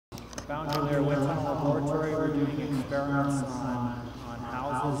Boundary Layer Wind Tunnel Laboratory, we're doing experiments on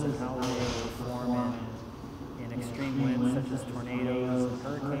houses and how they perform in extreme winds such as tornadoes and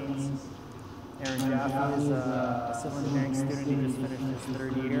hurricanes. Aaron Jaffe is a civil engineering student. He just finished his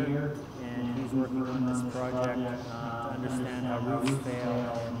third year, and he's working on this project to understand how roofs fail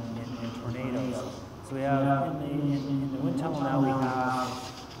in tornadoes. So we have, in the wind tunnel now, we have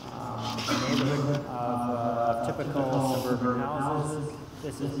a neighborhood of typical suburban houses.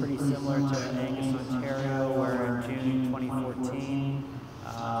 This is pretty similar to Angus, Ontario, where in June 2014,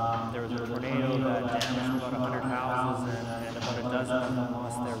 there was a tornado that damaged about 100 houses and about a dozen of them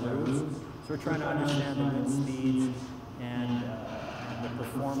lost their roofs. So we're trying to understand the wind speeds and the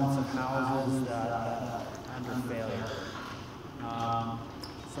performance of houses that under failure.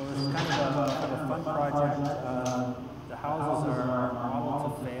 So this is kind of a fun project. The houses are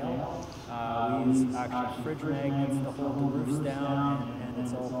modeled to fail. We use actual fridge magnets to hold the roofs down, and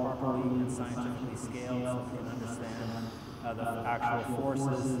it's all properly and scientifically scaled so we can understand the actual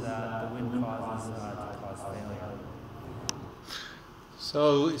forces that the wind causes to cause failure.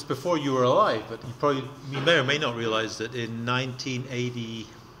 So it's before you were alive, but you may or may not realize that in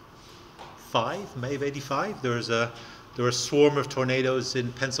 1985, May of '85, there were a swarm of tornadoes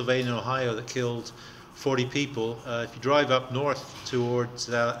in Pennsylvania and Ohio that killed 40 people. If you drive up north towards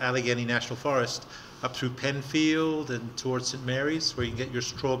Allegheny National Forest, up through Penfield and towards St. Mary's, where you can get your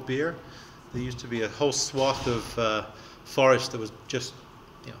straw beer, there used to be a whole swath of forest that was just,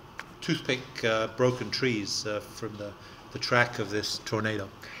 toothpick broken trees from the track of this tornado.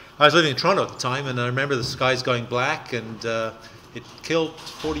 I was living in Toronto at the time, and I remember the skies going black, and it killed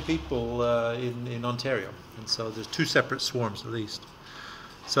 40 people in Ontario. And so there's two separate swarms at least.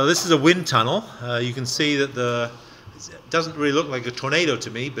 So this is a wind tunnel. You can see that it doesn't really look like a tornado to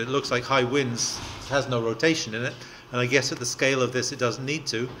me, but it looks like high winds. It has no rotation in it, and I guess at the scale of this it doesn't need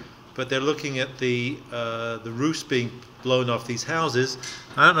to. But they're looking at the roofs being blown off these houses.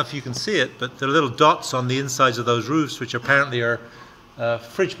 I don't know if you can see it, but there are little dots on the insides of those roofs, which apparently are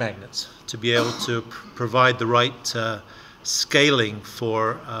fridge magnets, to be able to provide the right scaling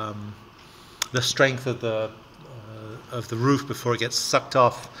for the strength of the roof before it gets sucked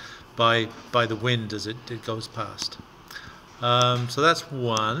off by the wind as it goes past. So that's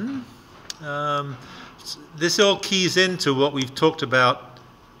one. This all keys into what we've talked about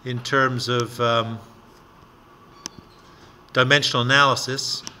in terms of dimensional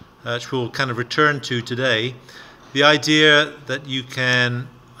analysis, which we'll kind of return to today. The idea that you can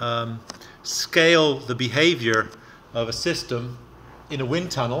scale the behavior of a system in a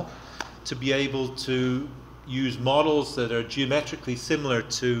wind tunnel to be able to use models that are geometrically similar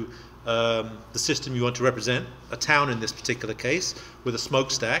to the system you want to represent, a town in this particular case, with a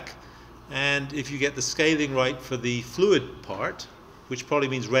smokestack. And if you get the scaling right for the fluid part, which probably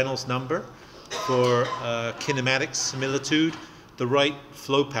means Reynolds number, for kinematics, similitude, the right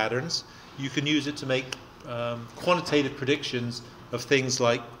flow patterns, you can use it to make quantitative predictions of things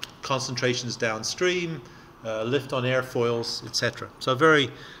like concentrations downstream, lift on airfoils, etc. So a very,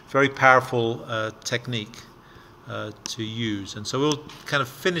 very powerful technique to use. And so we'll kind of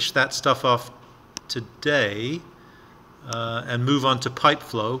finish that stuff off today and move on to pipe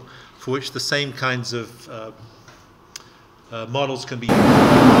flow, for which the same kinds of models can be used.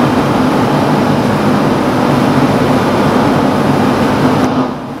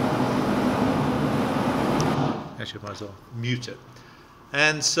 Actually, I might as well mute it.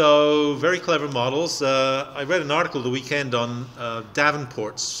 And so, very clever models. I read an article the weekend on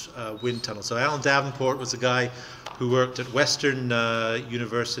Davenport's wind tunnel. So Alan Davenport was a guy who worked at Western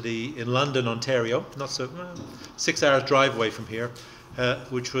University in London, Ontario, not so 6 hours drive away from here,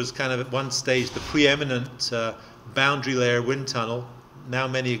 which was kind of at one stage the preeminent boundary layer wind tunnel. Now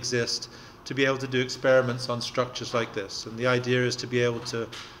many exist, to be able to do experiments on structures like this. And the idea is to be able to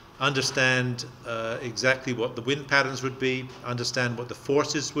understand exactly what the wind patterns would be, understand what the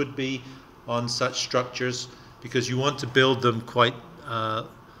forces would be on such structures, because you want to build them quite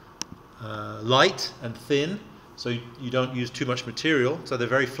light and thin, so you don't use too much material, so they're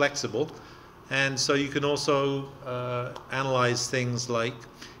very flexible. And so you can also analyze things like,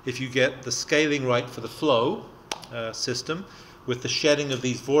 if you get the scaling right for the flow system, with the shedding of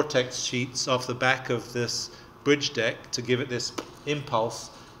these vortex sheets off the back of this bridge deck to give it this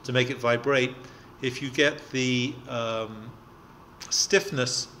impulse to make it vibrate. If you get the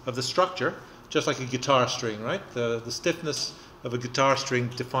stiffness of the structure, just like a guitar string, right? The stiffness of a guitar string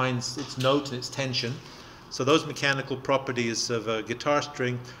defines its note and its tension. So those mechanical properties of a guitar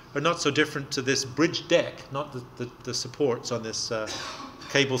string are not so different to this bridge deck, not the supports on this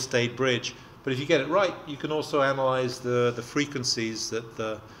cable-stayed bridge. But if you get it right, you can also analyze the frequencies that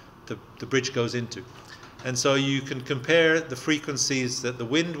the the bridge goes into. And so you can compare the frequencies that the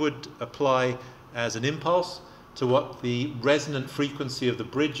wind would apply as an impulse to what the resonant frequency of the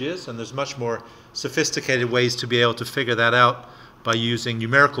bridge is, and there's much more sophisticated ways to be able to figure that out by using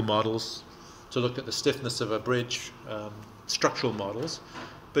numerical models to look at the stiffness of a bridge, structural models.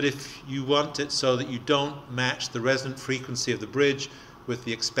 But if you want it so that you don't match the resonant frequency of the bridge with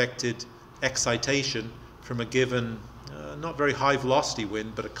the expected excitation from a given, not very high velocity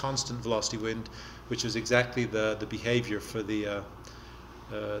wind, but a constant velocity wind, which is exactly the behavior for the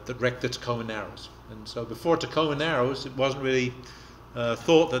that wrecked the Tacoma Narrows. And so before Tacoma Narrows, it wasn't really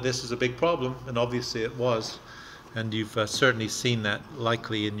thought that this was a big problem, and obviously it was. And you've certainly seen that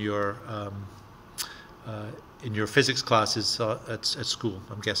likely in your physics classes at school,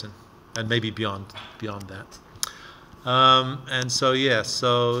 I'm guessing, and maybe beyond that. And so yeah,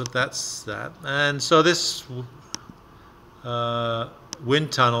 so that's that. And so this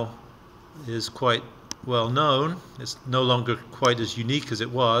wind tunnel is quite well known. It's no longer quite as unique as it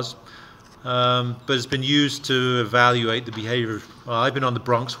was, but it's been used to evaluate the behavior. Well, I've been on the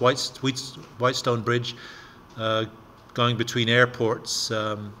Bronx Whitestone Bridge, going between airports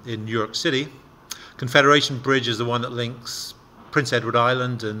in New York City. Confederation Bridge is the one that links Prince Edward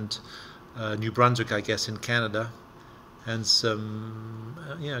Island and New Brunswick, I guess, in Canada. And some,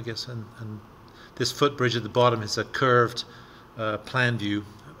 yeah, I guess, and this footbridge at the bottom is a curved plan view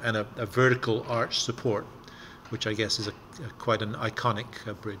and a vertical arch support, which I guess is quite an iconic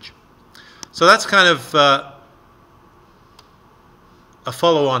bridge. So that's kind of a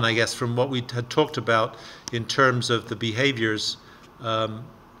follow-on, I guess, from what we had talked about in terms of the behaviors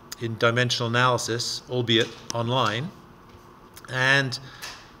in dimensional analysis, albeit online. And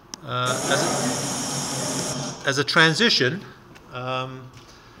as a transition,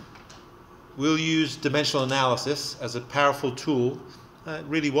 we'll use dimensional analysis as a powerful tool. It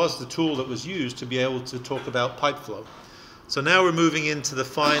really was the tool that was used to be able to talk about pipe flow. So now we're moving into the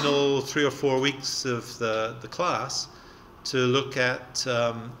final 3 or 4 weeks of the class to look at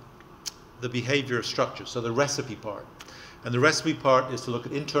the behavior of structure, so the recipe part. And the recipe part is to look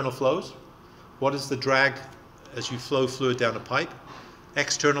at internal flows. What is the drag as you flow fluid down a pipe?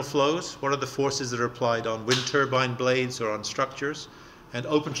 External flows, what are the forces that are applied on wind turbine blades or on structures? And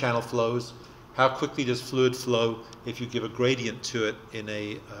open channel flows, how quickly does fluid flow if you give a gradient to it in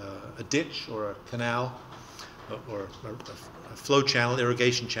a ditch or a canal or a flow channel,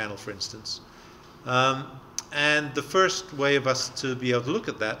 irrigation channel, for instance. And the first way of us to be able to look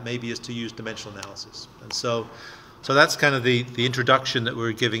at that maybe is to use dimensional analysis. And so that's kind of the introduction that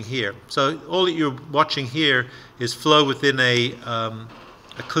we're giving here. So all that you're watching here is flow within a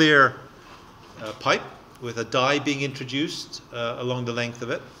clear pipe with a dye being introduced along the length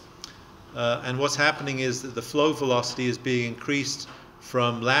of it. And what's happening is that the flow velocity is being increased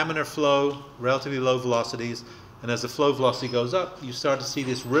from laminar flow, relatively low velocities, and as the flow velocity goes up, you start to see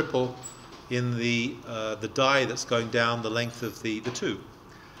this ripple in the dye that's going down the length of the tube.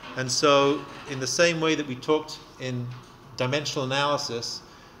 And so in the same way that we talked in dimensional analysis,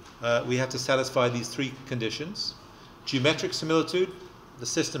 we have to satisfy these 3 conditions. Geometric similitude, the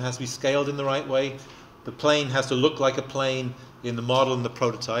system has to be scaled in the right way. The plane has to look like a plane in the model and the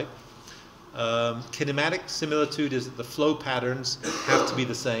prototype. Kinematic similitude is that the flow patterns have to be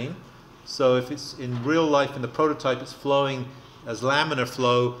the same. So if it's in real life in the prototype, it's flowing as laminar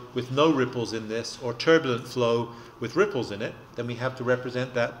flow with no ripples in this, or turbulent flow with ripples in it, then we have to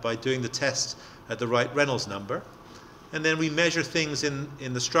represent that by doing the test at the right Reynolds number. And then we measure things in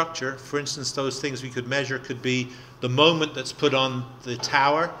the structure. For instance, those things we could measure could be the moment that's put on the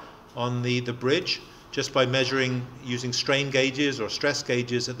tower, on the bridge, just by measuring using strain gauges or stress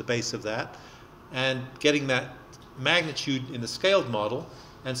gauges at the base of that, and getting that magnitude in the scaled model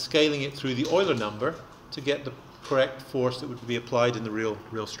and scaling it through the Euler number to get the correct force that would be applied in the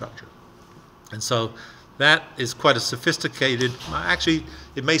real structure. And so that is quite a sophisticated, actually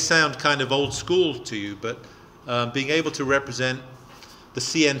it may sound kind of old school to you, but being able to represent the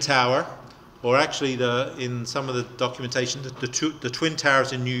CN Tower, or actually in some of the documentation, the Twin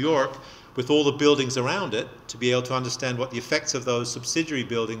Towers in New York, with all the buildings around it, to be able to understand what the effects of those subsidiary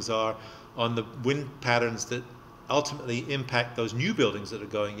buildings are on the wind patterns that ultimately impact those new buildings that are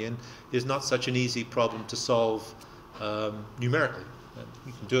going in, is not such an easy problem to solve numerically.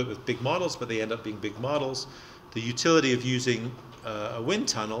 You can do it with big models, but they end up being big models. The utility of using a wind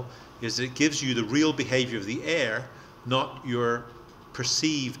tunnel is that it gives you the real behavior of the air, not your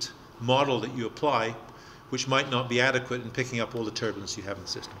perceived model that you apply, which might not be adequate in picking up all the turbulence you have in the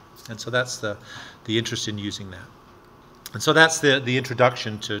system. And so that's the interest in using that. And so that's the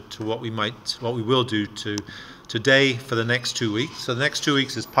introduction to what we will do to today for the next 2 weeks. So the next 2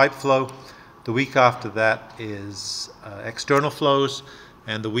 weeks is pipe flow. The week after that is external flows,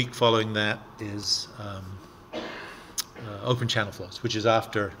 and the week following that is open channel flows, which is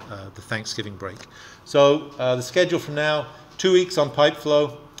after the Thanksgiving break. So the schedule from now: 2 weeks on pipe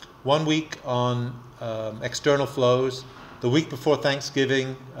flow, 1 week on external flows. The week before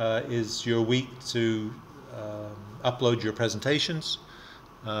Thanksgiving is your week to upload your presentations.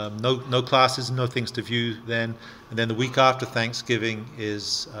 No classes, no things to view then. And then the week after Thanksgiving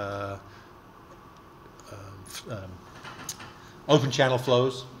is open channel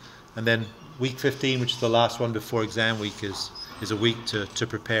flows. And then week 15, which is the last one before exam week, is a week to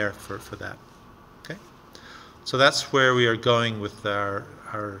prepare for that. Okay? So that's where we are going with our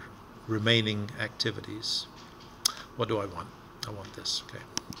remaining activities. What do I want? I want this. Okay.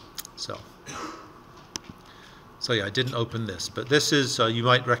 So yeah, I didn't open this, but this is, you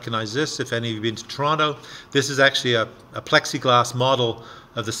might recognize this if any of you have been to Toronto. This is actually a plexiglass model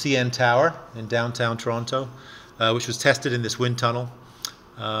of the CN Tower in downtown Toronto, which was tested in this wind tunnel.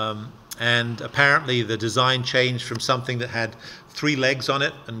 And apparently the design changed from something that had 3 legs on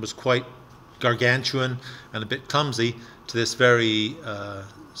it and was quite gargantuan and a bit clumsy to this very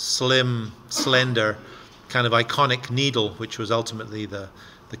slim, slender, kind of iconic needle, which was ultimately the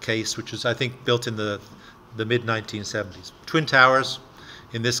case, which was, I think, built in the mid-1970s. Twin towers,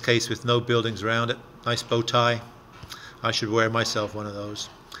 in this case with no buildings around it. Nice bow tie. I should wear myself one of those.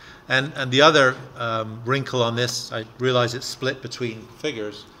 And the other wrinkle on this, I realize it's split between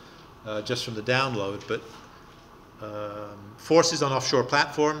figures just from the download, but forces on offshore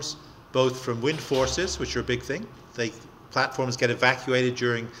platforms, both from wind forces, which are a big thing. Platforms get evacuated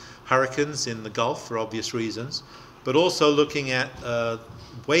during hurricanes in the Gulf for obvious reasons, but also looking at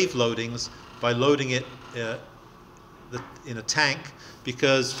wave loadings by loading it in a tank,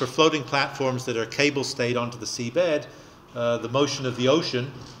 because for floating platforms that are cable stayed onto the seabed, the motion of the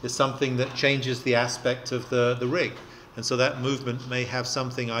ocean is something that changes the aspect of the rig. And so that movement may have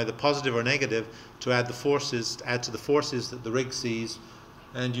something either positive or negative to add to the forces that the rig sees.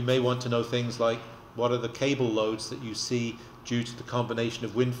 And you may want to know things like, what are the cable loads that you see due to the combination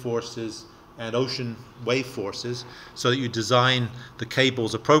of wind forces and ocean wave forces, so that you design the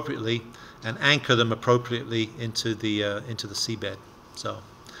cables appropriately and anchor them appropriately into the seabed. So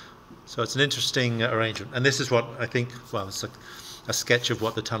it's an interesting arrangement. And this is what I think, well, it's a sketch of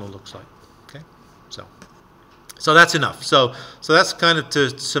what the tunnel looks like. Okay, so that's enough. So that's kind of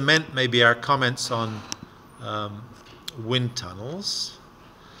to cement maybe our comments on wind tunnels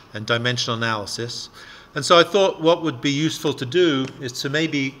and dimensional analysis. And so I thought what would be useful to do is to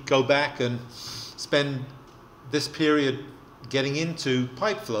maybe go back and spend this period getting into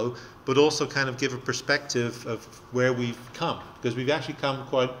pipe flow, but also kind of give a perspective of where we've come, because we've actually come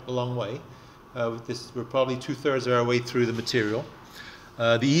quite a long way. We're probably 2/3 of our way through the material.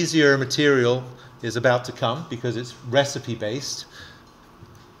 The easier material is about to come because it's recipe based.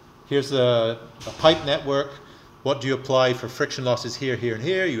 Here's a pipe network. What do you apply for friction losses here, here, and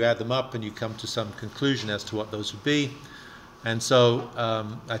here? You add them up and you come to some conclusion as to what those would be. And so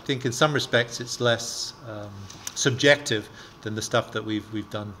I think in some respects it's less subjective than the stuff that we've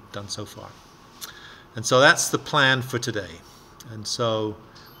done so far. And so that's the plan for today. And so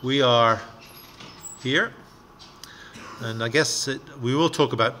we are here. And I guess we will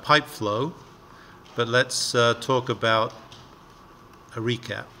talk about pipe flow, but let's talk about a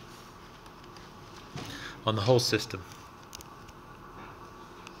recap on the whole system.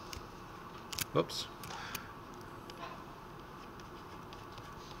 Whoops.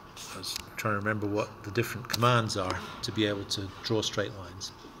 I was trying to remember what the different commands are to be able to draw straight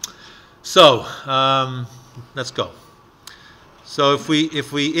lines. So let's go. So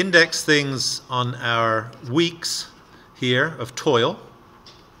if we index things on our weeks here of toil,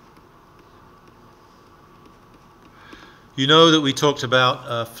 you know that we talked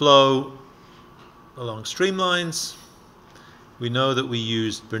about flow along streamlines. We know that we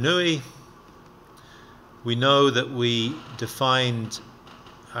used Bernoulli. We know that we defined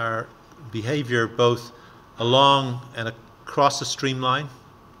our behavior both along and across a streamline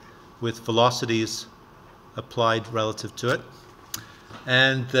with velocities applied relative to it,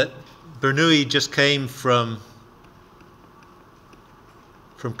 and that Bernoulli just came from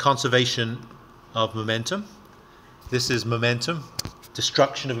conservation of momentum. This is momentum.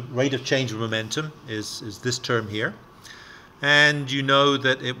 Destruction of rate of change of momentum is this term here. And you know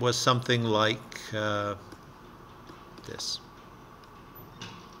that it was something like this.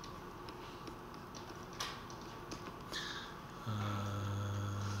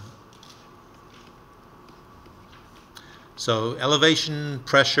 So elevation,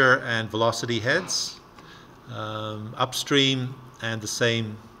 pressure, and velocity heads. upstream and the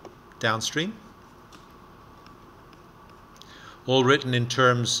same downstream. All written in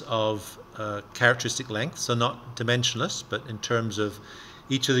terms of characteristic length, so not dimensionless, but in terms of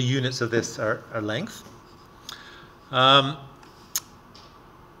each of the units of this are length.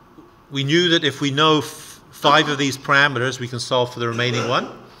 We knew that if we know 5 of these parameters, we can solve for the remaining one.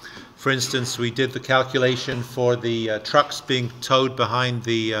 For instance, we did the calculation for the trucks being towed behind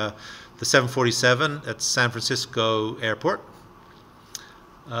the 747 at San Francisco Airport.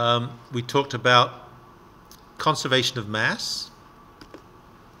 We talked about conservation of mass,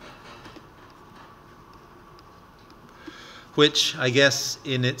 which I guess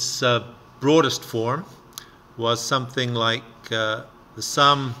in its broadest form was something like the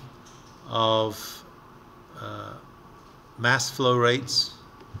sum of mass flow rates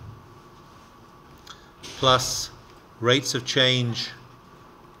plus rates of change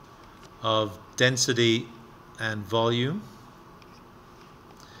of density and volume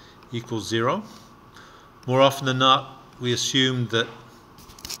equals 0. More often than not, we assumed that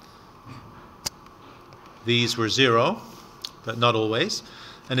these were 0, but not always.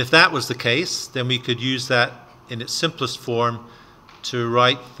 And if that was the case, then we could use that in its simplest form to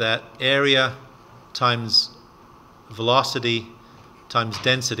write that area times velocity times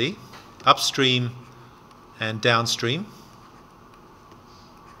density, upstream and downstream.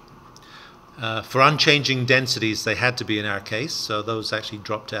 For unchanging densities, they had to be in our case, so those actually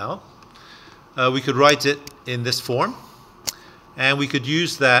dropped out. We could write it in this form, and we could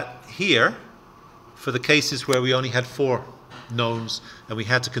use that here for the cases where we only had 4 knowns and we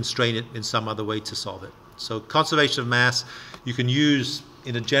had to constrain it in some other way to solve it. So conservation of mass you can use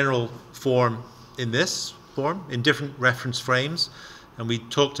in a general form in this form, in different reference frames, and we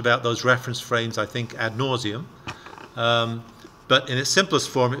talked about those reference frames, I think, ad nauseum. But in its simplest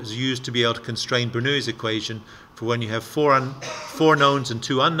form, it was used to be able to constrain Bernoulli's equation for when you have 4 knowns and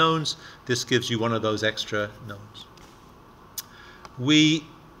 2 unknowns. This gives you one of those extra knowns. We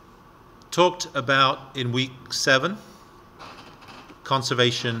talked about, in week 7,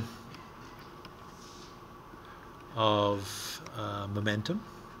 conservation of momentum,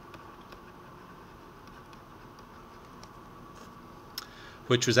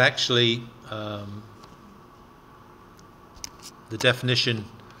 which was actually the definition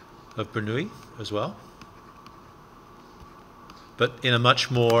of Bernoulli as well, but in a much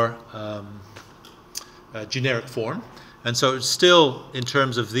more generic form. And so it's still in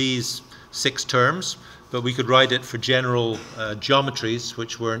terms of these 6 terms, but we could write it for general geometries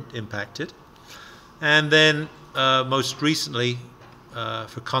which weren't impacted. And then most recently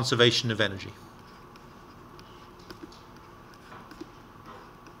for conservation of energy.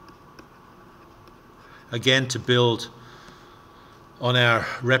 Again, to build on our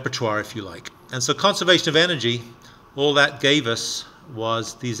repertoire, if you like. And so conservation of energy, all that gave us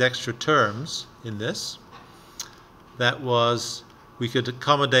was these extra terms in this. That was, we could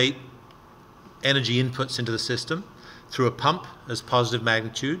accommodate energy inputs into the system through a pump as positive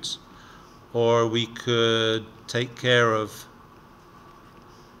magnitudes, or we could take care of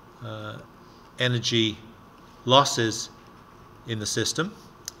energy losses in the system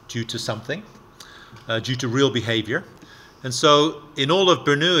due to something, due to real behavior. And so in all of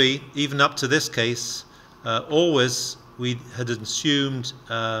Bernoulli, even up to this case, always we had assumed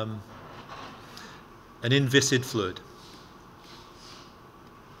an inviscid fluid.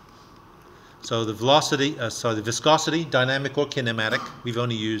 So the velocity, the viscosity, dynamic or kinematic, we've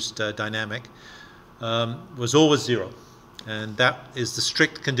only used dynamic, was always 0. And that is the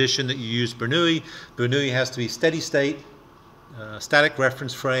strict condition that you use Bernoulli. Bernoulli has to be steady state, static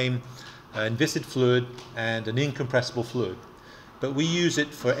reference frame, inviscid fluid, and an incompressible fluid. But we use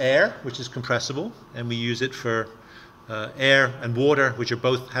it for air, which is compressible, and we use it for air and water, which are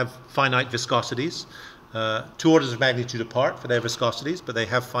both have finite viscosities, 2 orders of magnitude apart for their viscosities, but they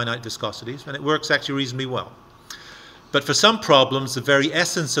have finite viscosities, and it works actually reasonably well. But for some problems, the very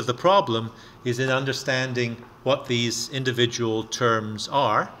essence of the problem is in understanding what these individual terms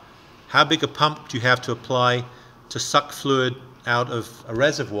are. How big a pump do you have to apply to suck fluid out of a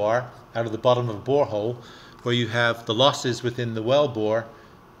reservoir, out of the bottom of a borehole, where you have the losses within the well bore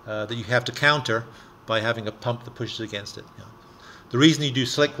that you have to counter by having a pump that pushes against it. You know. The reason you do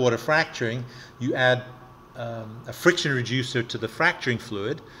slick water fracturing, you add a friction reducer to the fracturing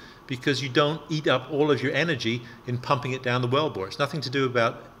fluid because you don't eat up all of your energy in pumping it down the well bore. It's nothing to do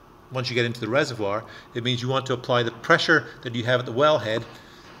about once you get into the reservoir. It means you want to apply the pressure that you have at the wellhead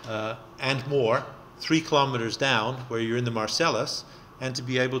and more 3 kilometers down where you're in the Marcellus, and to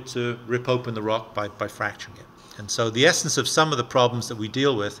be able to rip open the rock by fracturing it. And so the essence of some of the problems that we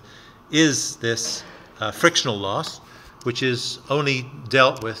deal with is this frictional loss, which is only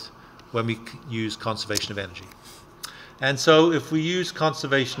dealt with when we use conservation of energy. And so if we use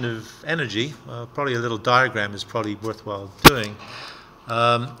conservation of energy, probably a little diagram is probably worthwhile doing.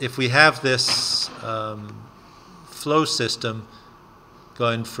 If we have this flow system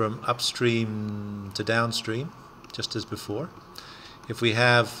going from upstream to downstream, just as before, if we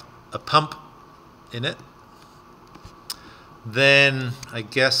have a pump in it, then I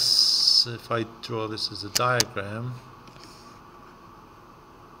guess if I draw this as a diagram,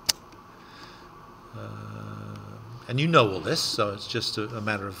 and you know all this, so it's just a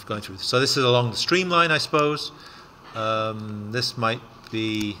matter of going through. So this is along the streamline, I suppose. This might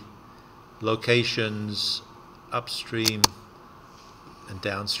be locations upstream and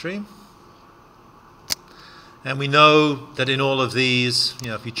downstream. And we know that in all of these,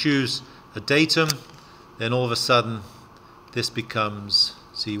 if you choose a datum, then all of a sudden this becomes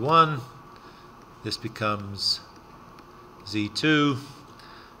Z1, this becomes Z2,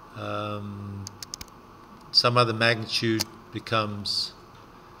 some other magnitude becomes,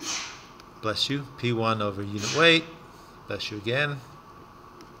 bless you, P1 over unit weight, bless you again,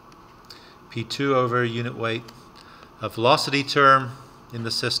 P2 over unit weight, a velocity term in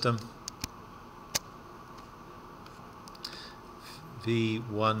the system,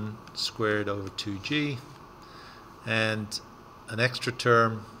 V1 squared over 2G, and an extra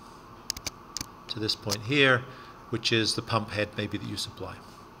term to this point here, which is the pump head maybe that you supply.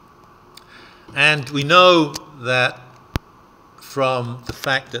 And we know that from the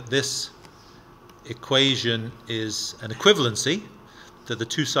fact that this equation is an equivalency, that the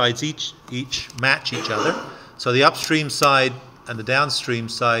two sides each match each other. So the upstream side and the downstream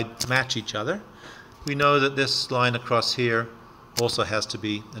side match each other. We know that this line across here also has to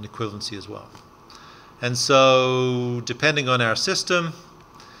be an equivalency as well. And so depending on our system,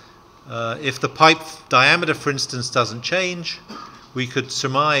 if the pipe diameter, for instance, doesn't change, we could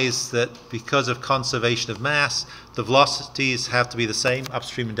surmise that because of conservation of mass, the velocities have to be the same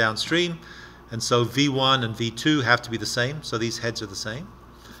upstream and downstream. And so V1 and V2 have to be the same, so these heads are the same.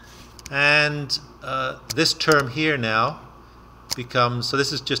 And this term here now becomes, so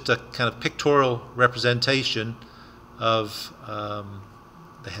this is just a kind of pictorial representation of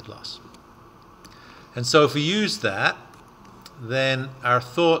the head loss. And so if we use that, then our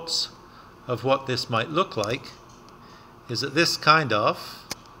thoughts of what this might look like is that this kind of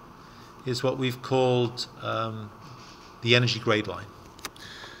is what we've called the energy grade line.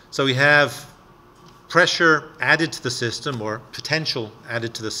 So we have pressure added to the system, or potential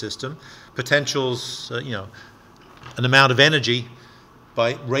added to the system. Potential's, an amount of energy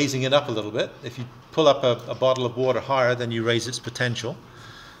by raising it up a little bit. If you pull up a bottle of water higher, then you raise its potential.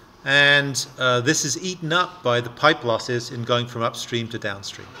 And this is eaten up by the pipe losses in going from upstream to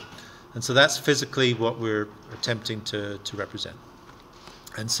downstream. And so that's physically what we're attempting to represent.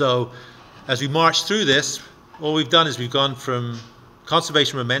 And so as we march through this, all we've done is we've gone from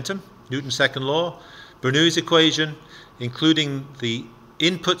conservation momentum, Newton's second law, Bernoulli's equation, including the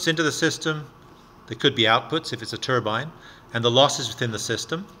inputs into the system, there could be outputs if it's a turbine, and the losses within the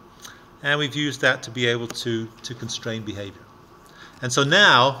system. And we've used that to be able to constrain behavior. And so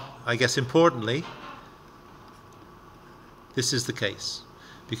now, I guess importantly, this is the case,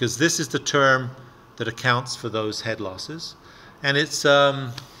 because this is the term that accounts for those head losses, and it's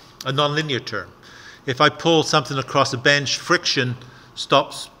a nonlinear term. If I pull something across a bench, friction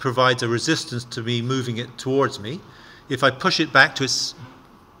provides a resistance to me moving it towards me. If I push it back to its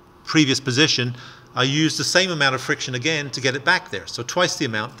previous position, I use the same amount of friction again to get it back there. So twice the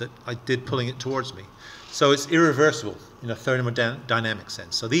amount that I did pulling it towards me. So it's irreversible in a thermodynamic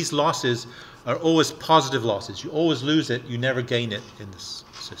sense. So these losses are always positive losses. You always lose it, you never gain it in this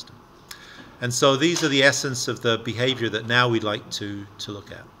system. And so these are the essence of the behavior that now we'd like to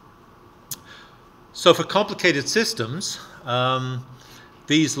look at. So for complicated systems,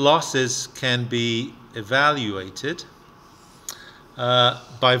 these losses can be evaluated by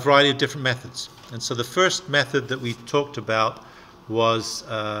a variety of different methods. And so the first method that we talked about was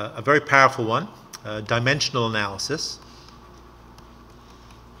a very powerful one, dimensional analysis.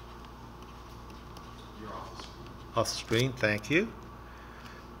 Off the screen, thank you.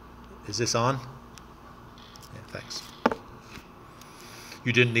 Is this on? Yeah, thanks.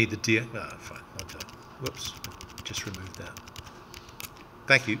 You didn't need the fine, okay. Whoops, just removed that.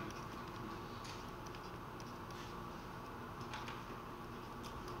 Thank you.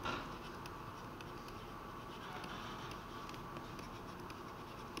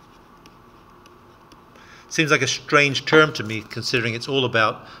 Seems like a strange term to me, considering it's all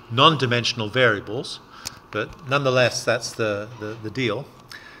about non-dimensional variables, but nonetheless, that's the deal.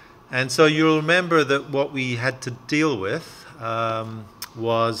 And so you'll remember that what we had to deal with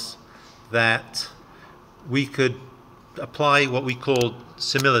was that we could apply what we called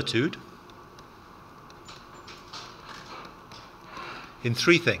similitude in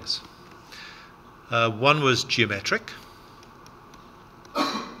three things. One was geometric,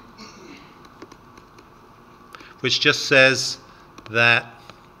 which just says that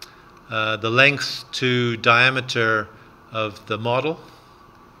the length to diameter of the model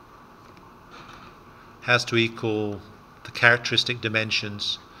has to equal the characteristic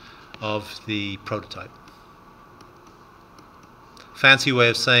dimensions of the prototype. Fancy way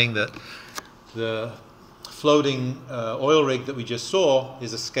of saying that the floating oil rig that we just saw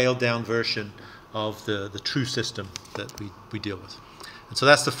is a scaled down version of the true system that we deal with. And so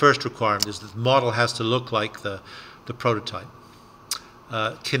that's the first requirement, is that the model has to look like the prototype.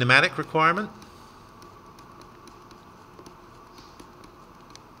 Kinematic requirement.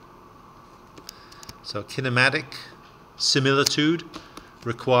 So kinematic similitude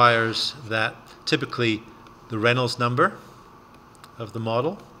requires that typically the Reynolds number of the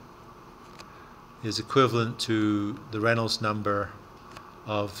model is equivalent to the Reynolds number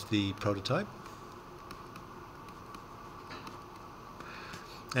of the prototype.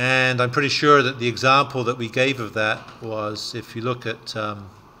 And I'm pretty sure that the example that we gave of that was, if you look at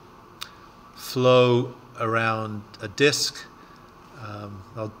flow around a disk,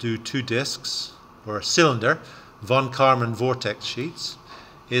 I'll do two disks, or a cylinder, von Karman vortex sheets,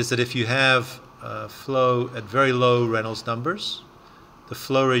 is that if you have flow at very low Reynolds numbers, the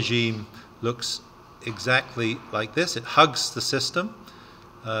flow regime looks exactly like this. It hugs the system,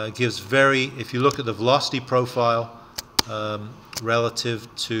 gives very, if you look at the velocity profile relative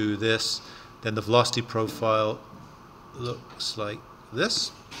to this, then the velocity profile looks like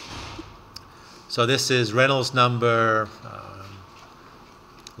this. So this is Reynolds number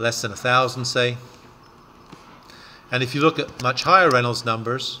less than 1,000, say. And if you look at much higher Reynolds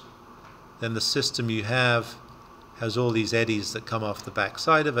numbers, then the system you have has all these eddies that come off the back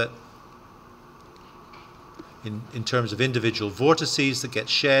side of it in terms of individual vortices that get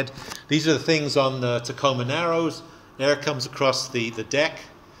shed. These are the things on the Tacoma Narrows. Air comes across the deck.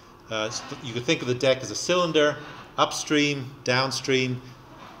 You could think of the deck as a cylinder, upstream, downstream.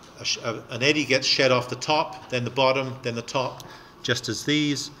 An eddy gets shed off the top, then the bottom, then the top, just as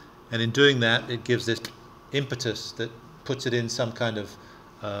these. And in doing that, it gives this impetus that puts it in some kind of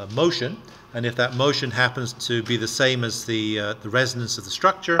motion. And if that motion happens to be the same as the resonance of the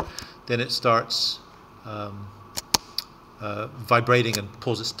structure, then it starts vibrating and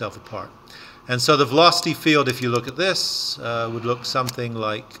pulls itself apart. And so the velocity field, if you look at this, would look something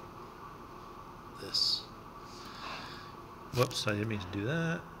like this. Whoops, I didn't mean to do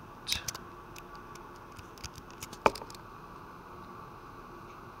that.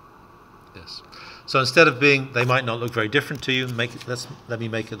 Yes. So instead of being, they might not look very different to you. Let me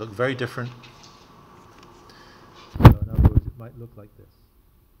make it look very different. So in other words, it might look like this.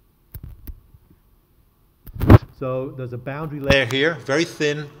 So there's a boundary layer here, very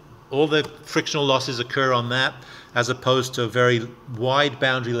thin. All the frictional losses occur on that, as opposed to a very wide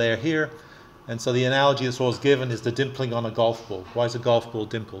boundary layer here. And so the analogy that's always given is the dimpling on a golf ball. Why is a golf ball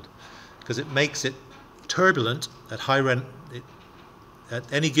dimpled? Because it makes it turbulent at at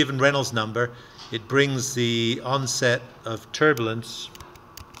any given Reynolds number. It brings the onset of turbulence,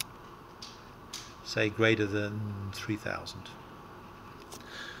 say, greater than 3,000.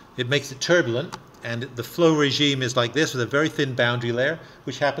 It makes it turbulent, and the flow regime is like this, with a very thin boundary layer,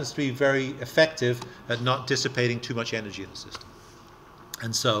 which happens to be very effective at not dissipating too much energy in the system.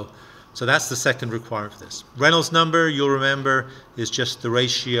 And so that's the second requirement for this. Reynolds number, you'll remember, is just the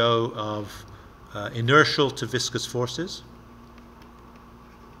ratio of inertial to viscous forces.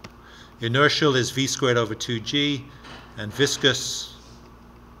 Inertial is v squared over 2g, and viscous,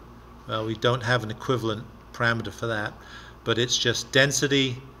 well, we don't have an equivalent parameter for that, but it's just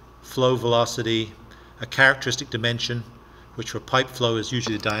density, flow velocity, a characteristic dimension, which for pipe flow is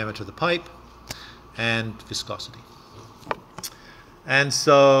usually the diameter of the pipe, and viscosity. And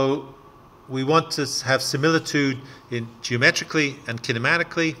so we want to have similitude in geometrically and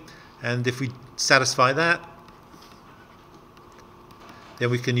kinematically, and if we satisfy that, then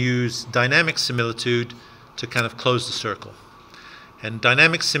we can use dynamic similitude to kind of close the circle. And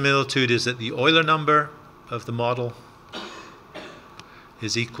dynamic similitude is that the Euler number of the model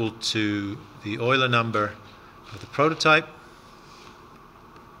is equal to the Euler number of the prototype,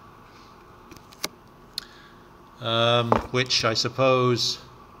 which I suppose,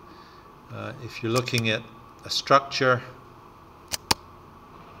 if you're looking at a structure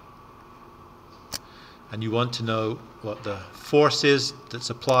and you want to know what the force is that's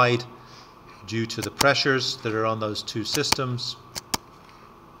applied due to the pressures that are on those two systems.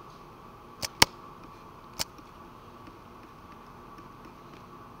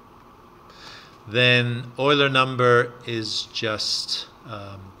 Then Euler number is just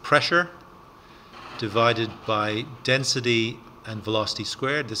pressure divided by density and velocity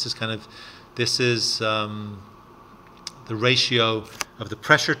squared. This is the ratio of the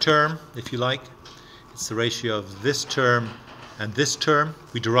pressure term, if you like. It's the ratio of this term and this term.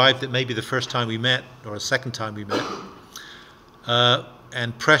 We derived it maybe the first time we met or the second time we met.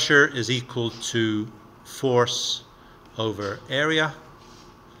 And pressure is equal to force over area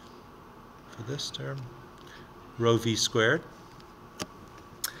for this term, rho v squared.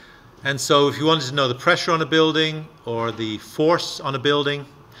 And so if you wanted to know the pressure on a building or the force on a building,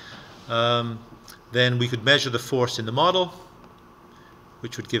 then we could measure the force in the model,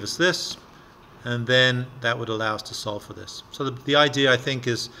 which would give us this, and then that would allow us to solve for this. So the idea, I think,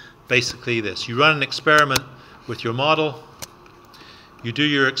 is basically this. You run an experiment with your model. You do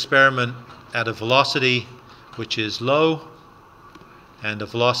your experiment at a velocity which is low and a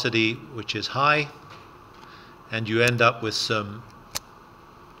velocity which is high, and you end up with some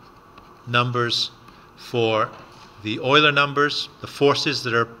numbers for the Euler numbers, the forces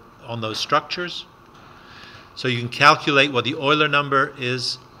that are on those structures. So you can calculate what the Euler number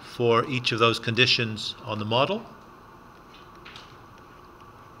is for each of those conditions on the model.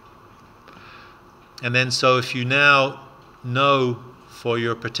 And then so if you now know for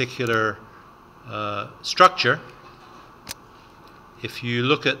your particular structure, if you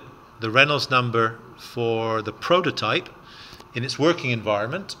look at the Reynolds number for the prototype in its working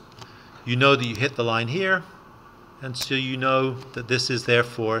environment, you know that you hit the line here, and so you know that this is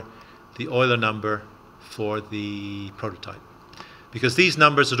therefore the Euler number for the prototype. Because these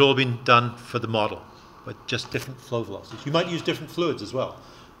numbers had all been done for the model, but just different flow velocities. You might use different fluids as well,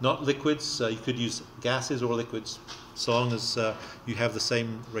 not liquids. You could use gases or liquids, so long as you have the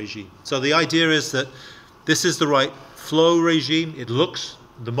same regime. So the idea is that this is the right flow regime.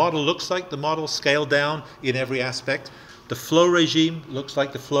 The model looks like the model scaled down in every aspect. The flow regime looks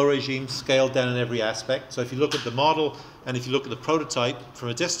like the flow regime scaled down in every aspect. So if you look at the model and if you look at the prototype from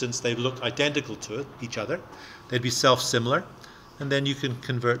a distance, they look identical to each other. They'd be self-similar. And then you can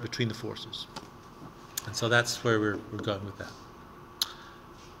convert between the forces. And so that's where we're going with that.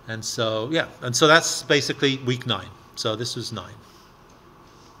 And so, yeah, and so that's basically week 9. So this was 9.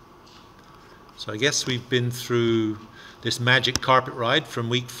 So I guess we've been through this magic carpet ride from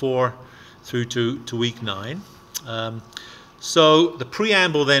week 4 through to week 9. So the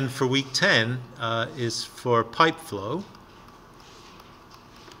preamble then for week 10 is for pipe flow.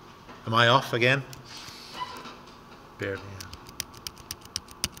 Am I off again? Barely.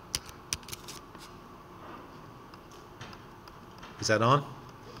 Is that on?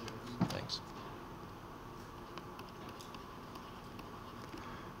 Thanks.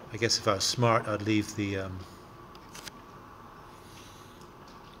 I guess if I was smart, I'd leave the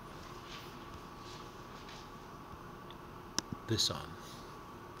this on.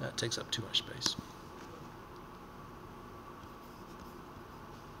 That takes up too much space.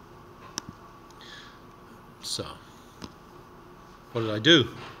 So, what did I do?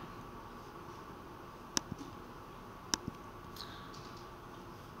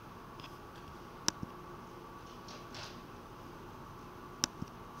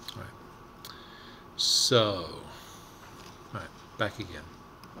 All right. So, right, back again.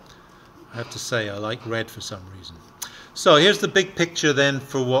 I have to say I like red for some reason. So here's the big picture then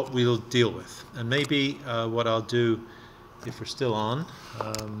for what we'll deal with. And maybe what I'll do, if we're still on,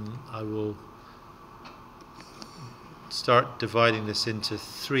 I will start dividing this into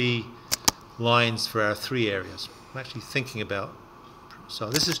 3 lines for our 3 areas. I'm actually thinking about, so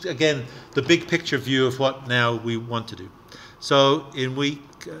this is again the big picture view of what now we want to do. So in week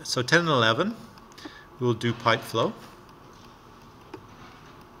 10 and 11, we'll do pipe flow.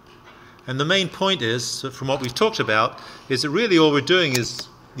 And the main point is, from what we've talked about, is that really all we're doing is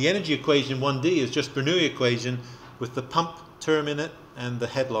the energy equation 1D is just Bernoulli equation with the pump term in it and the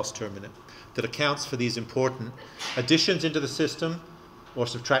head loss term in it that accounts for these important additions into the system or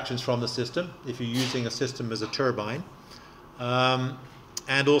subtractions from the system if you're using a system as a turbine,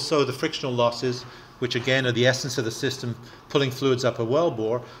 and also the frictional losses, which again are the essence of the system pulling fluids up a well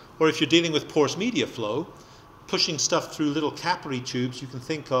bore, or if you're dealing with porous media flow, pushing stuff through little capillary tubes you can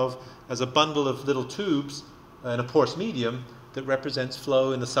think of as a bundle of little tubes in a porous medium that represents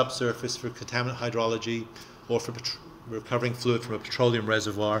flow in the subsurface for contaminant hydrology or for recovering fluid from a petroleum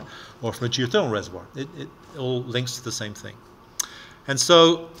reservoir or from a geothermal reservoir. It all links to the same thing. And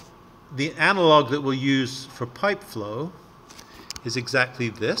so the analog that we'll use for pipe flow is exactly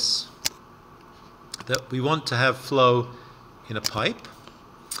this, that we want to have flow in a pipe.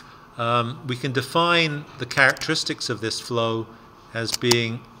 We can define the characteristics of this flow as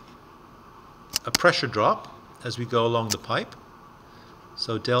being a pressure drop as we go along the pipe,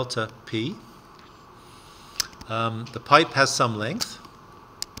 so delta P. The pipe has some length.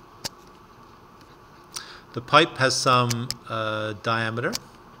 The pipe has some diameter,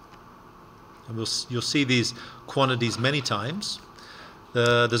 and you'll see these quantities many times.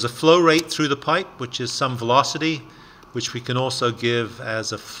 There's a flow rate through the pipe, which is some velocity, which we can also give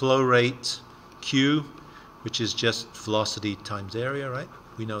as a flow rate Q, which is just velocity times area, right?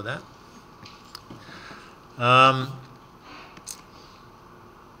 We know that.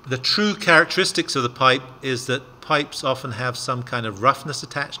 The true characteristics of the pipe is that pipes often have some kind of roughness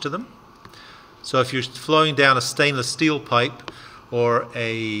attached to them. So if you're flowing down a stainless steel pipe or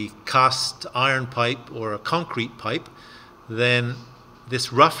a cast iron pipe or a concrete pipe, then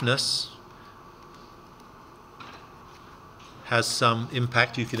this roughness has some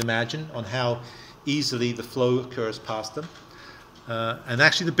impact, you can imagine, on how easily the flow occurs past them. And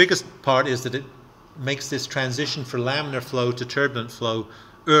actually the biggest part is that it makes this transition for laminar flow to turbulent flow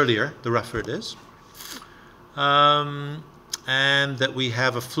earlier, the rougher it is. And that we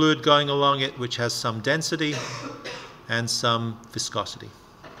have a fluid going along it which has some density and some viscosity,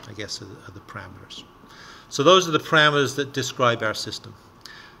 I guess, are the parameters. So those are the parameters that describe our system.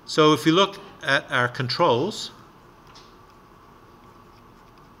 So if you look at our controls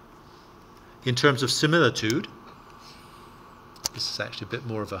in terms of similitude, this is actually a bit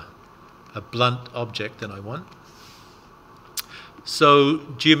more of a blunt object than I want. So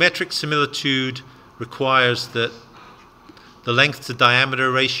geometric similitude requires that the length to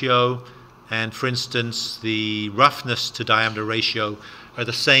diameter ratio and, for instance, the roughness to diameter ratio are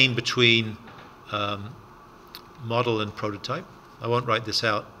the same between model and prototype. I won't write this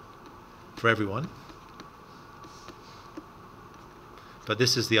out for everyone, but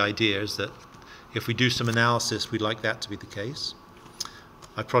this is the idea, is that if we do some analysis, we'd like that to be the case.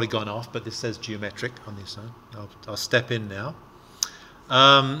 I've probably gone off, but this says geometric on this side. I'll step in now.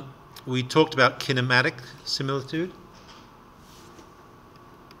 We talked about kinematic similitude.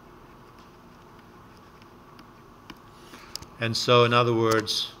 And so, in other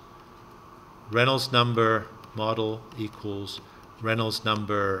words, Reynolds number model equals Reynolds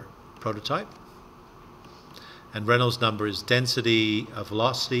number prototype. And Reynolds number is density, a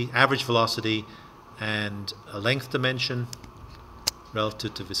velocity, average velocity, and a length dimension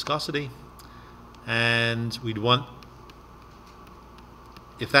relative to viscosity. And we'd want,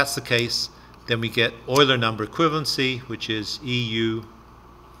 if that's the case, then we get Euler number equivalency, which is EU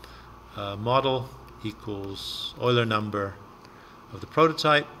model equals Euler number of the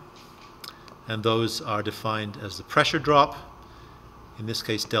prototype, and those are defined as the pressure drop, in this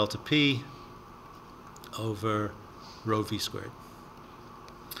case delta P, over rho V squared.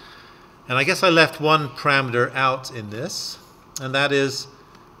 And I guess I left one parameter out in this, and that is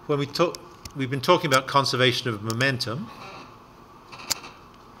when we've been talking about conservation of momentum.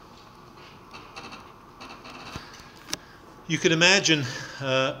 You can imagine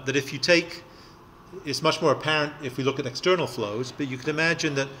that if you take, it's much more apparent if we look at external flows, but you can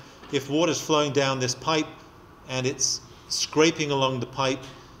imagine that if water is flowing down this pipe and it's scraping along the pipe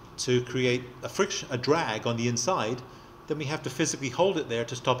to create a friction, a drag on the inside, then we have to physically hold it there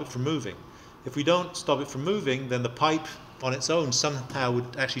to stop it from moving. If we don't stop it from moving, then the pipe on its own somehow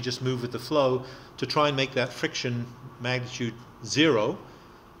would actually just move with the flow to try and make that friction magnitude zero.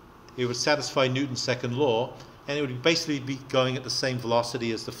 It would satisfy Newton's second law, and it would basically be going at the same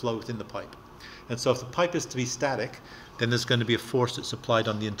velocity as the flow within the pipe. And so if the pipe is to be static, then there's going to be a force that's applied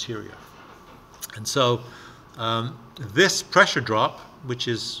on the interior. And so this pressure drop, which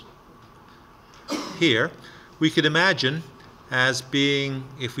is here, we could imagine as being,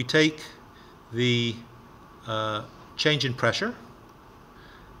 if we take the change in pressure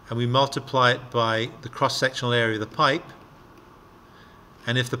and we multiply it by the cross-sectional area of the pipe,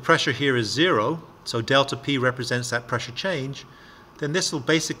 and if the pressure here is zero, so delta P represents that pressure change, then this will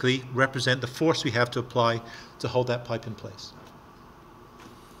basically represent the force we have to apply to hold that pipe in place.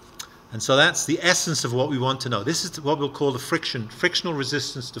 And so that's the essence of what we want to know. This is what we'll call the frictional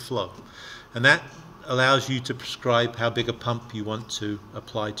resistance to flow. And that allows you to prescribe how big a pump you want to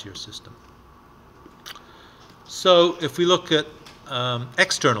apply to your system. So if we look at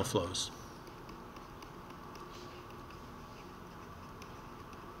external flows,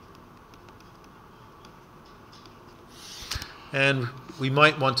 and we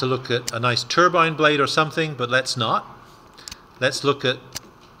might want to look at a nice turbine blade or something, but let's not. Let's look at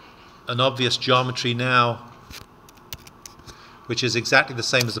an obvious geometry now which is exactly the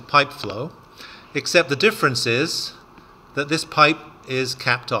same as a pipe flow, except the difference is that this pipe is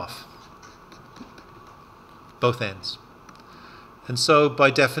capped off, both ends. And so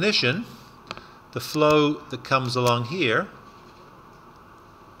by definition, the flow that comes along here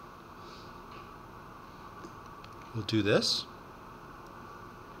will do this.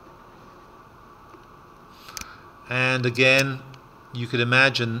 And again, you could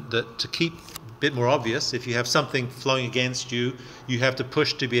imagine that to keep a bit more obvious, if you have something flowing against you, you have to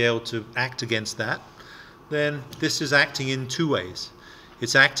push to be able to act against that. Then this is acting in two ways.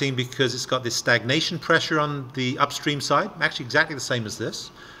 It's acting because it's got this stagnation pressure on the upstream side, actually exactly the same as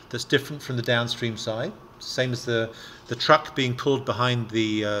this, that's different from the downstream side, same as the truck being pulled behind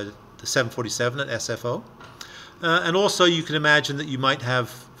the 747 at SFO. And also you can imagine that you might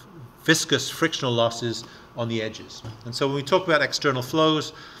have viscous frictional losses on the edges. And so when we talk about external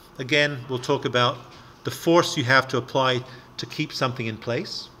flows, again, we'll talk about the force you have to apply to keep something in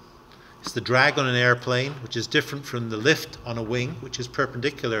place. It's the drag on an airplane, which is different from the lift on a wing, which is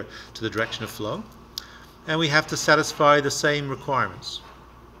perpendicular to the direction of flow. And we have to satisfy the same requirements.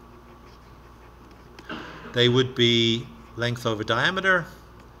 They would be length over diameter,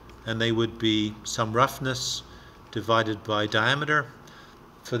 and they would be some roughness divided by diameter.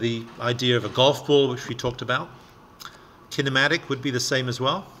 For the idea of a golf ball, which we talked about, kinematic would be the same as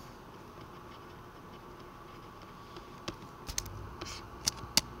well.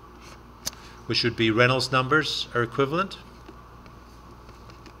 Which would be Reynolds numbers are equivalent.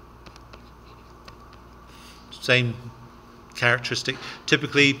 Same characteristic.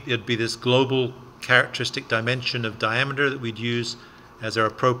 Typically, it'd be this global characteristic dimension of diameter that we'd use as our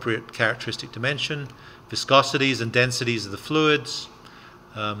appropriate characteristic dimension. Viscosities and densities of the fluids.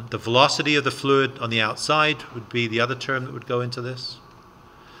 The velocity of the fluid on the outside would be the other term that would go into this.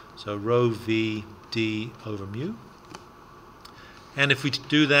 So rho v d over mu. And if we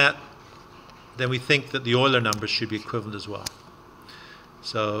do that, then we think that the Euler numbers should be equivalent as well.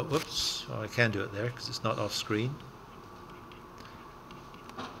 So, whoops, oh, I can do it there because it's not off screen.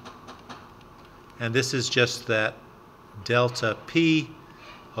 And this is just that delta p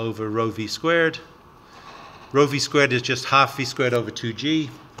over rho v squared. Rho v squared is just half v squared over 2g,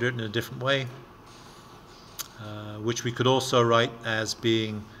 written in a different way, which we could also write as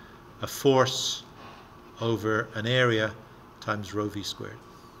being a force over an area times rho v squared.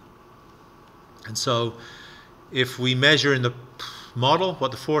 And so if we measure in the model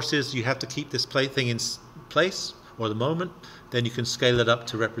what the force is, you have to keep this thing in place, or the moment, then you can scale it up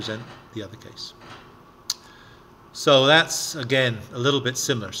to represent the other case. So that's, again, a little bit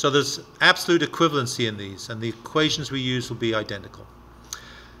similar. So there's absolute equivalency in these, and the equations we use will be identical.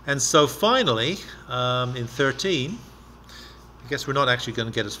 And so finally, in 13, I guess we're not actually going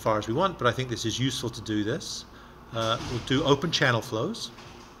to get as far as we want, but I think this is useful to do this. We'll do open channel flows.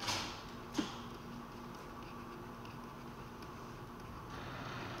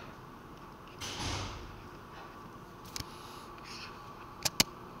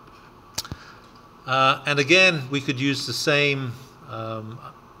 And again, we could use the same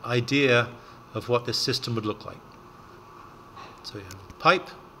idea of what this system would look like. So you have a pipe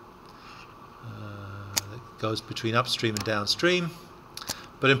that goes between upstream and downstream.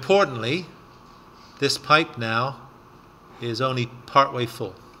 But importantly, this pipe now is only partway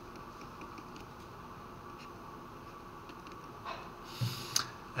full.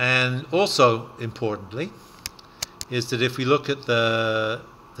 And also importantly is that if we look at the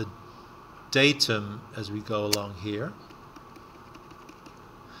datum as we go along here,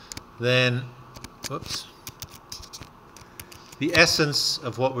 then, whoops, the essence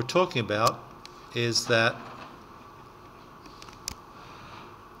of what we're talking about is that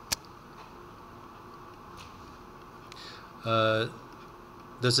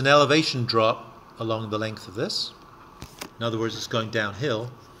there's an elevation drop along the length of this. In other words, it's going downhill.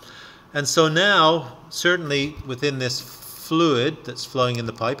 And so now, certainly within this fluid that's flowing in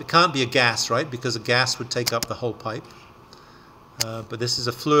the pipe, it can't be a gas, right? Because a gas would take up the whole pipe. But this is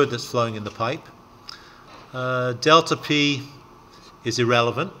a fluid that's flowing in the pipe. Delta P is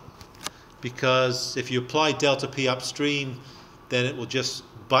irrelevant, because if you apply delta P upstream, then it will just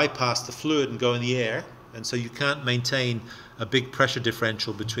bypass the fluid and go in the air. And so you can't maintain a big pressure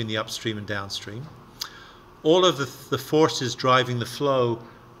differential between the upstream and downstream. All of the forces driving the flow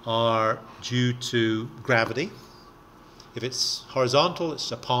are due to gravity. If it's horizontal,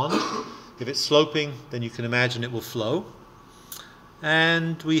 it's a pond. If it's sloping, then you can imagine it will flow.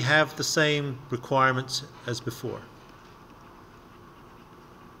 And we have the same requirements as before.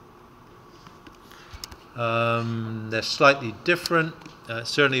 They're slightly different.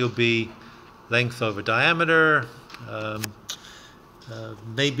 Certainly will be length over diameter.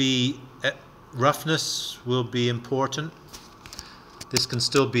 Maybe roughness will be important. This can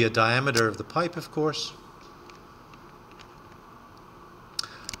still be a diameter of the pipe, of course.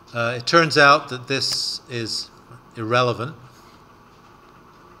 It turns out that this is irrelevant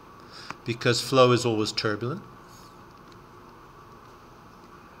because flow is always turbulent.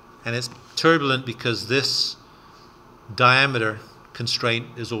 And it's turbulent because this diameter constraint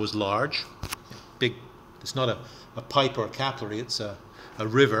is always large. Big. It's not a pipe or a capillary, it's a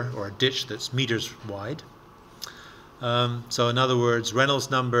river or a ditch that's meters wide. So in other words, Reynolds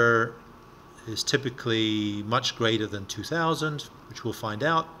number is typically much greater than 2000, which we'll find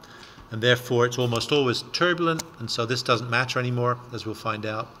out, and therefore it's almost always turbulent, and so this doesn't matter anymore, as we'll find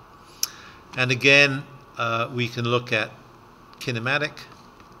out. And again, we can look at kinematic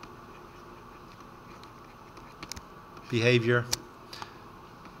behavior,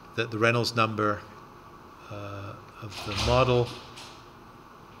 that the Reynolds number of the model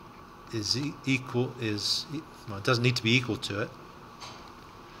is well, it doesn't need to be equal to it,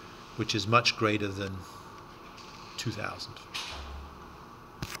 which is much greater than 2000.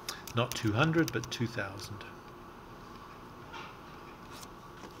 Not 200, but 2000.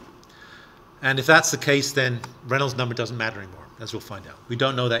 And if that's the case, then Reynolds number doesn't matter anymore, as we'll find out. We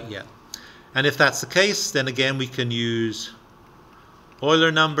don't know that yet. And if that's the case, then again we can use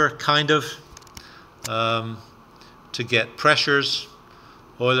Euler number, kind of, to get pressures.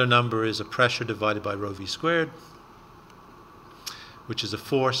 Euler number is a pressure divided by rho v squared, which is a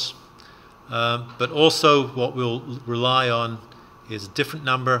force. But also what we'll rely on is a different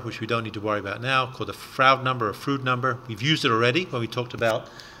number, which we don't need to worry about now, called the Froude number or Froude number. We've used it already when we talked about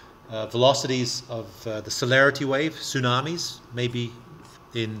velocities of the celerity wave, tsunamis, maybe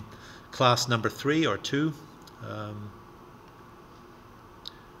in class number 3 or 2,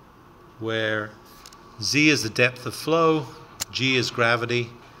 where z is the depth of flow, g is gravity,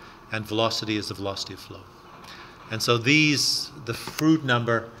 and velocity is the velocity of flow. And so the Froude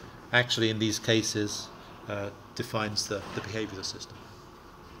number actually in these cases defines the behavior of the system.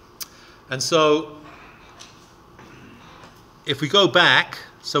 And so if we go back,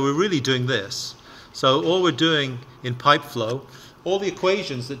 so we're really doing this. So all we're doing in pipe flow, all the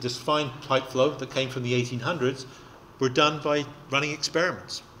equations that define pipe flow that came from the 1800s were done by running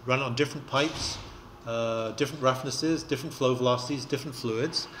experiments, run on different pipes, different roughnesses, different flow velocities, different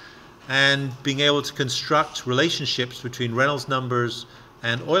fluids, and being able to construct relationships between Reynolds numbers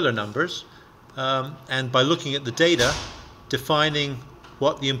and Euler numbers, and by looking at the data, defining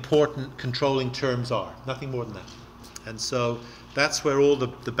what the important controlling terms are, nothing more than that. And so that's where all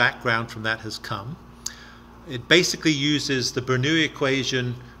the background from that has come. It basically uses the Bernoulli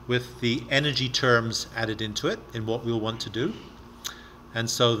equation with the energy terms added into it in what we'll want to do. And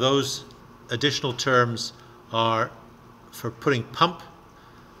so those additional terms are for putting pump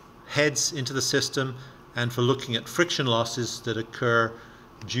heads into the system and for looking at friction losses that occur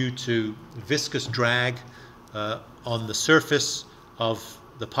due to viscous drag on the surface of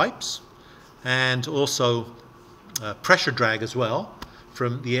the pipes, and also pressure drag as well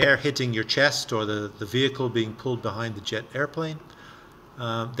from the air hitting your chest or the vehicle being pulled behind the jet airplane.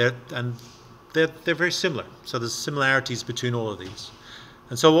 They're very similar. So there's similarities between all of these.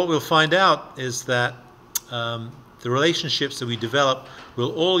 And so what we'll find out is that the relationships that we develop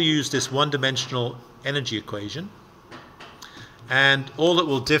will all use this one-dimensional energy equation, and all that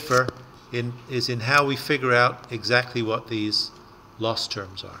will differ is in how we figure out exactly what these loss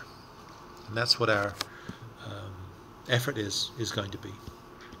terms are. And that's what our effort is going to be.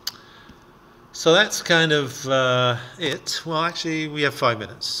 So that's kind of it. Well, actually, we have 5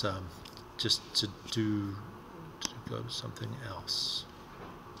 minutes just to go to something else.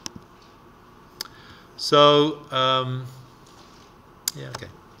 So, yeah, okay.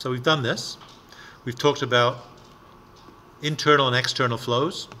 So we've done this. We've talked about internal and external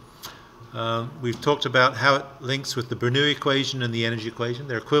flows. We've talked about how it links with the Bernoulli equation and the energy equation.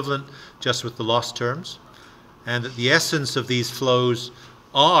 They're equivalent just with the loss terms. And that the essence of these flows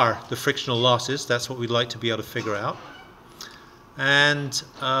are the frictional losses. That's what we'd like to be able to figure out. And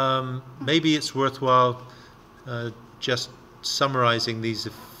maybe it's worthwhile just summarizing these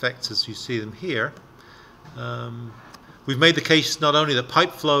effects as you see them here. We've made the case not only that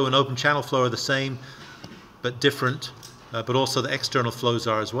pipe flow and open channel flow are the same but different, but also the external flows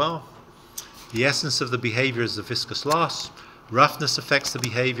are as well. The essence of the behavior is the viscous loss. Roughness affects the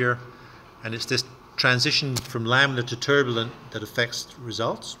behavior, and it's this transition from laminar to turbulent that affects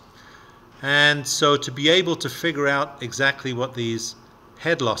results. And so to be able to figure out exactly what these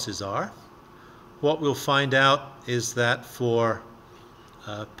head losses are, what we'll find out is that for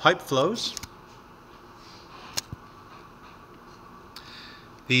pipe flows,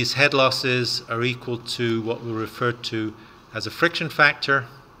 these head losses are equal to what we'll refer to as a friction factor,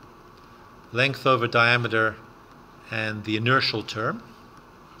 length over diameter, and the inertial term.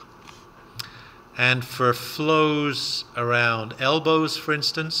 And for flows around elbows, for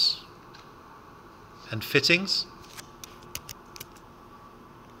instance, and fittings,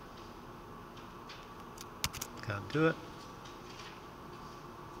 can't do it.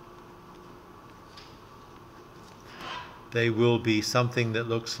 They will be something that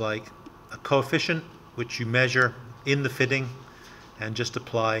looks like a coefficient which you measure in the fitting and just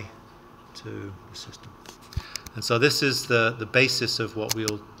apply to the system. And so this is the basis of what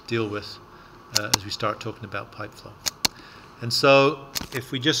we'll deal with as we start talking about pipe flow. And so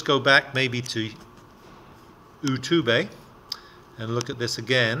if we just go back maybe to U-tube and look at this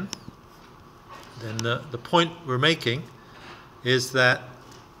again, then the point we're making is that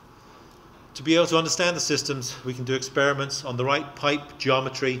to be able to understand the systems, we can do experiments on the right pipe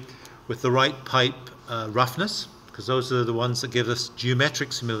geometry with the right pipe roughness, because those are the ones that give us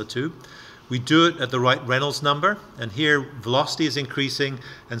geometric similitude. We do it at the right Reynolds number, and here velocity is increasing,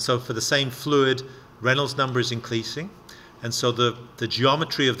 and so for the same fluid, Reynolds number is increasing. And so the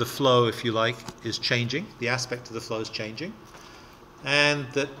geometry of the flow, if you like, is changing. The aspect of the flow is changing. And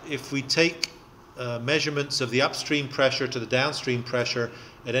that if we take measurements of the upstream pressure to the downstream pressure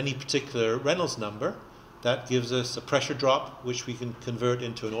at any particular Reynolds number, that gives us a pressure drop which we can convert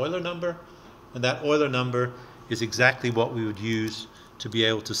into an Euler number, and that Euler number is exactly what we would use to be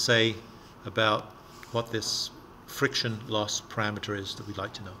able to say about what this friction loss parameter is that we'd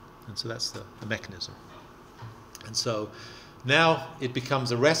like to know. And so that's the mechanism. And so now it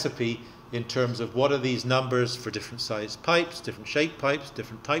becomes a recipe in terms of what are these numbers for different size pipes, different shape pipes,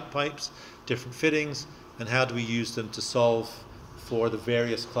 different type pipes, different fittings, and how do we use them to solve for the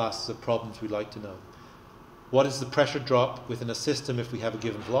various classes of problems we'd like to know. What is the pressure drop within a system if we have a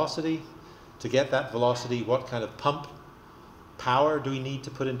given velocity? To get that velocity, what kind of pump power do we need to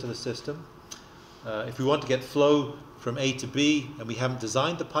put into the system? If we want to get flow from A to B and we haven't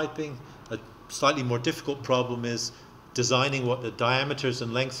designed the piping, a slightly more difficult problem is designing what the diameters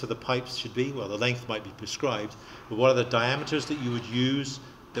and lengths of the pipes should be. Well, the length might be prescribed, but what are the diameters that you would use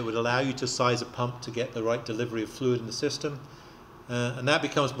that would allow you to size a pump to get the right delivery of fluid in the system? And that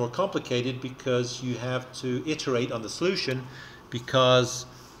becomes more complicated because you have to iterate on the solution, because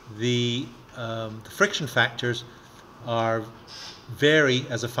the friction factors vary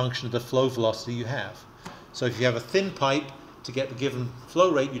as a function of the flow velocity you have. So if you have a thin pipe, to get the given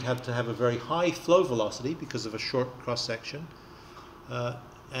flow rate, you'd have to have a very high flow velocity because of a short cross section.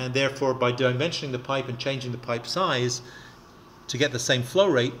 And therefore, by dimensioning the pipe and changing the pipe size, to get the same flow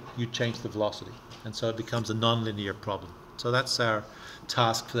rate, you'd change the velocity. And so it becomes a nonlinear problem. So that's our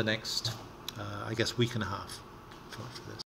task for the next, I guess, week and a half for this.